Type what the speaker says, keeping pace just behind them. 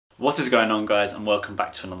What is going on, guys, and welcome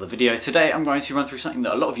back to another video. Today I'm going to run through something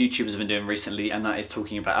that a lot of YouTubers have been doing recently, and that is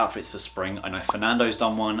talking about outfits for spring. I know Fernando's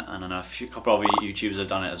done one, and I know a couple of other YouTubers have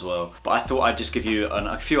done it as well. But I thought I'd just give you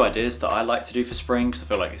a few ideas that I like to do for spring, because I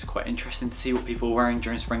feel like it's quite interesting to see what people are wearing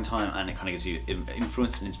during springtime, and it kind of gives you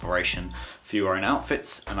influence and inspiration for your own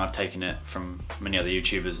outfits. And I've taken it from many other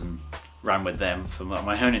YouTubers and ran with them for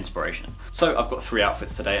my own inspiration. So I've got 3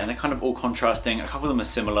 outfits today, and they're kind of all contrasting. A couple of them are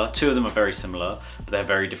similar, 2 of them are very similar, but they're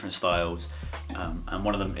very different styles. And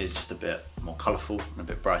one of them is just a bit more colourful and a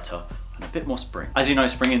bit brighter and a bit more spring. As you know,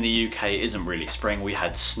 spring in the UK isn't really spring. We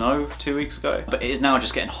had snow 2 weeks ago, but it is now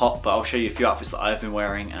just getting hot. But I'll show you a few outfits that I've been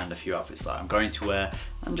wearing and a few outfits that I'm going to wear,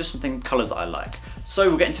 and just some colours that I like. So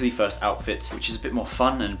we'll get into the first outfit, which is a bit more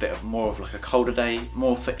fun and a bit more of like a colder day,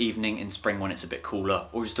 more for evening in spring when it's a bit cooler,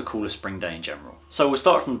 or just a cooler spring day in general. So we'll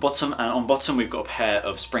start from the bottom, and on bottom we've got a pair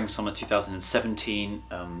of spring summer 2017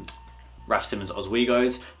 Raf Simons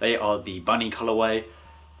Oswegos. They are the bunny colourway.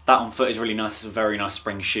 That on foot is really nice. It's a very nice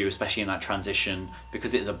spring shoe, especially in that transition,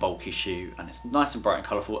 because it is a bulky shoe and it's nice and bright and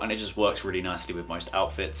colourful, and it just works really nicely with most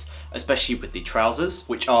outfits, especially with the trousers,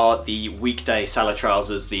 which are the weekday Salah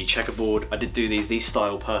trousers, the checkerboard. I did do these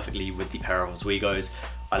style perfectly with the pair of Oswegos.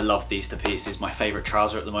 I love these to pieces. My favourite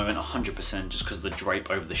trouser at the moment, 100%, just because the drape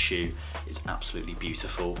over the shoe is absolutely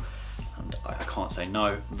beautiful. And I can't say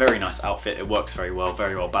no. Very nice outfit. It works very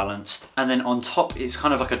well balanced. And then on top, it's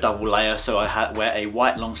kind of like a double layer. So I wear a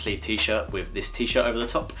white long sleeve t-shirt with this t-shirt over the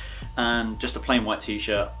top, and just a plain white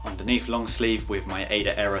t-shirt underneath, long sleeve, with my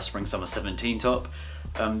Ada Era Spring Summer 17 top.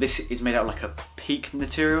 This is made out of like a peak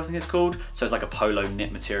material, I think it's called. So it's like a polo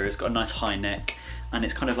knit material. It's got a nice high neck, and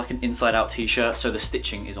it's kind of like an inside out t-shirt. So the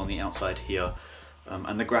stitching is on the outside here.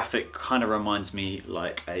 And the graphic kind of reminds me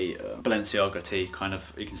like a Balenciaga tee, kind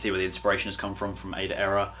of. You can see where the inspiration has come from Ada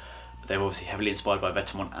Era. They're obviously heavily inspired by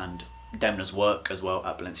Vetements and Demna's work as well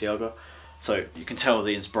at Balenciaga. So you can tell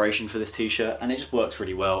the inspiration for this t-shirt, and it just works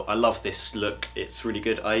really well. I love this look, it's really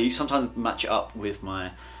good. I sometimes match it up with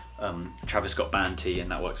my Travis Scott band tee, and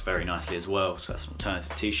that works very nicely as well. So that's an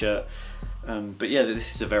alternative t-shirt. But yeah,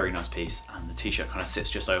 this is a very nice piece, and the t-shirt kind of sits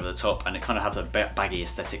just over the top, and it kind of has a baggy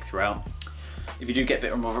aesthetic throughout. If you do get a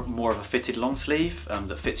bit more of a fitted long sleeve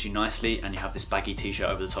that fits you nicely, and you have this baggy t-shirt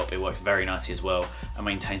over the top, it works very nicely as well and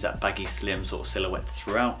maintains that baggy slim sort of silhouette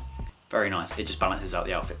throughout. Very nice. It just balances out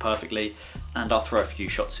the outfit perfectly, and I'll throw a few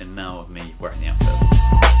shots in now of me wearing the outfit.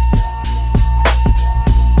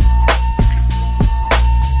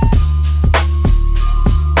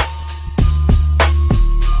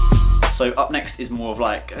 So up next is more of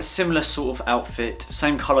like a similar sort of outfit,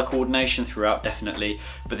 same colour coordination throughout definitely,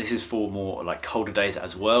 but this is for more like colder days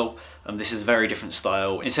as well. This is a very different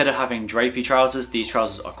style. Instead of having drapey trousers, these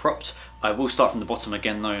trousers are cropped. I will start from the bottom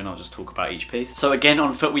again though, and I'll just talk about each piece. So again,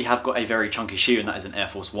 on foot we have got a very chunky shoe, and that is an Air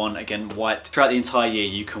Force One. Again, white. Throughout the entire year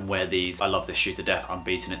you can wear these. I love this shoe to death. I'm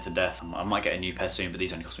beating it to death. I might get a new pair soon, but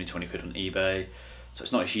these only cost me 20 quid on eBay. So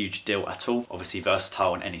it's not a huge deal at all. Obviously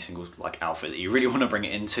versatile in any single like outfit that you really want to bring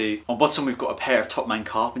it into. On bottom we've got a pair of Topman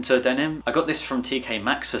Carpenter denim. I got this from TK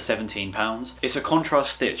Maxx for £17. It's a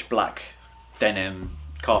contrast stitch black denim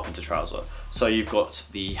Carpenter trouser. So you've got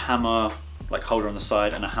the hammer like holder on the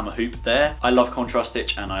side and a hammer hoop there. I love contrast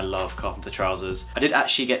stitch and I love Carpenter trousers. I did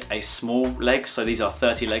actually get a small leg, so these are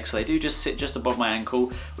 30 legs, so they do just sit just above my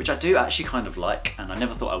ankle, which I do actually kind of like, and I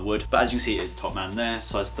never thought I would. But as you can see, it is Topman there,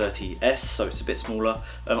 size 30S, so it's a bit smaller.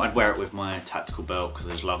 I'd wear it with my tactical belt because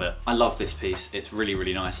I just love it. I love this piece. It's really,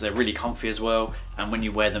 really nice. They're really comfy as well, and when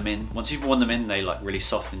you wear them in, once you've worn them in, they like really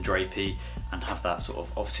soft and drapey, and have that sort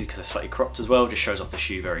of, obviously because they're slightly cropped as well, just shows off the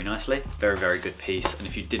shoe very nicely. Very, very good piece, and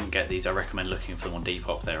if you didn't get these, I recommend looking for them on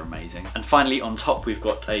Depop. They're amazing. And finally on top we've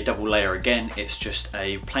got a double layer again. It's just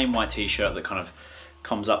a plain white t-shirt that kind of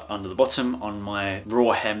comes up under the bottom on my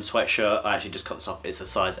raw hem sweatshirt. I actually just cut this off. It's a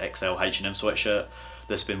size XL H&M sweatshirt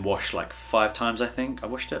that's been washed like 5 times, I think. I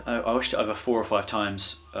washed it over 4 or 5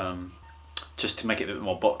 times just to make it a bit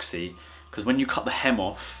more boxy, because when you cut the hem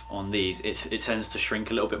off on these, it tends to shrink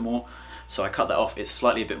a little bit more. So I cut that off. It's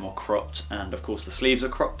slightly a bit more cropped, and of course the sleeves are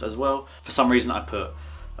cropped as well. For some reason I put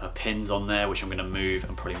pins on there, which I'm going to move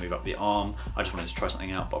and probably move up the arm. I just wanted to try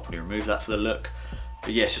something out, but I'll probably remove that for the look.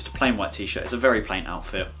 But yeah, it's just a plain white t-shirt. It's a very plain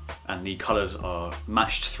outfit, and the colours are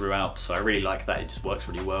matched throughout, so I really like that. It just works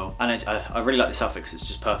really well, and I really like this outfit because it's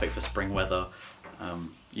just perfect for spring weather.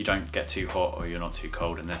 You don't get too hot or you're not too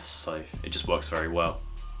cold in this, so it just works very well.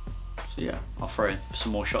 So yeah, I'll throw in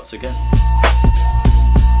some more shots again.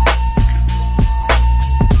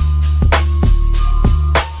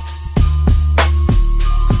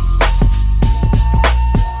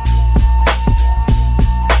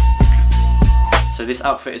 So this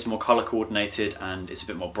outfit is more color coordinated and it's a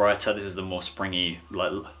bit more brighter. This is the more springy, like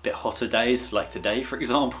a bit hotter days, like today for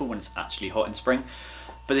example, when it's actually hot in spring.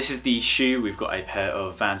 But this is the shoe. We've got a pair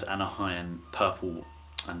of Vans Anaheim purple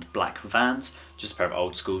and black Vans, just a pair of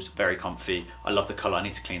old schools, very comfy. I love the color. I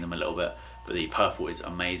need to clean them a little bit, but the purple is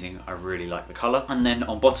amazing. I really like the color. And then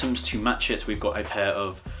on bottoms to match it, we've got a pair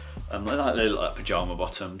of like little pajama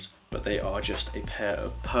bottoms, but they are just a pair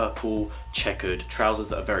of purple checkered trousers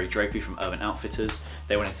that are very drapey from Urban Outfitters.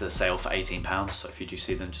 They went into the sale for £18, so if you do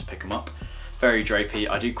see them, just pick them up. Very drapey.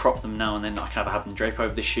 I do crop them now and then. I can either have them drape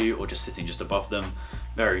over the shoe or just sitting just above them.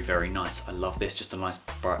 Very, very nice. I love this, just a nice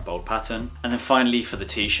bright bold pattern. And then finally for the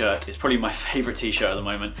t-shirt, it's probably my favorite t-shirt at the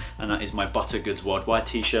moment, and that is my Butter Goods Worldwide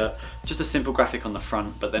t-shirt. Just a simple graphic on the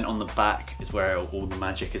front, but then on the back is where all the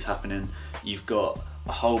magic is happening. You've got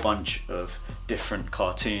a whole bunch of different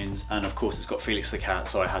cartoons, and of course it's got Felix the Cat,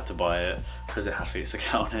 so I had to buy it because it had Felix the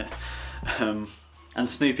Cat on it. And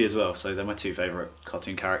Snoopy as well, so they're my two favorite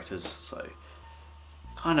cartoon characters, so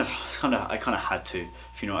I kind of had to,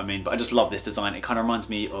 if you know what I mean. But I just love this design. It kind of reminds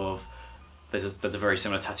me of, there's a very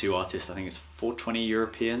similar tattoo artist, I think it's 420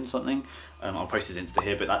 European something. I'll post his Insta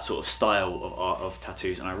here, but that sort of style of art of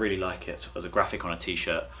tattoos, and I really like it as a graphic on a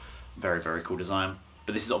t-shirt. Very, very cool design.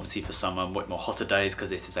 But this is obviously for summer, more hotter days, because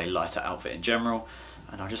this is a lighter outfit in general.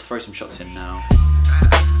 And I'll just throw some shots in now.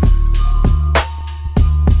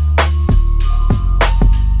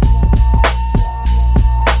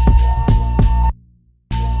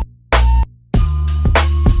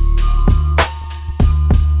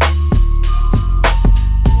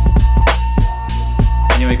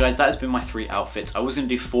 Anyway guys, that has been my 3 outfits. I was going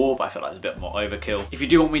to do 4, but I felt like it was a bit more overkill. If you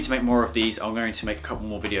do want me to make more of these, I'm going to make a couple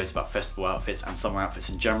more videos about festival outfits and summer outfits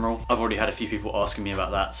in general. I've already had a few people asking me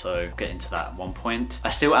about that, so I'll get into that at one point.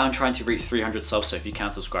 I still am trying to reach 300 subs, so if you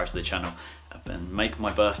can subscribe to the channel and make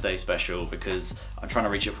my birthday special, because I'm trying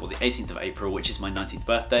to reach it for the 18th of April, which is my 19th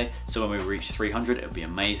birthday. So when we reach 300, it'll be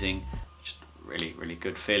amazing. Really, really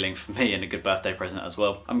good feeling for me and a good birthday present as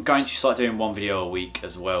well. I'm going to start doing 1 video a week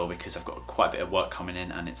as well, because I've got quite a bit of work coming in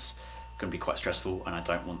and it's going to be quite stressful, and I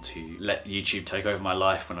don't want to let YouTube take over my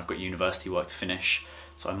life when I've got university work to finish,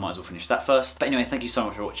 so I might as well finish that first. But anyway, thank you so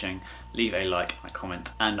much for watching. Leave a like and a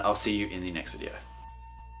comment, and I'll see you in the next video.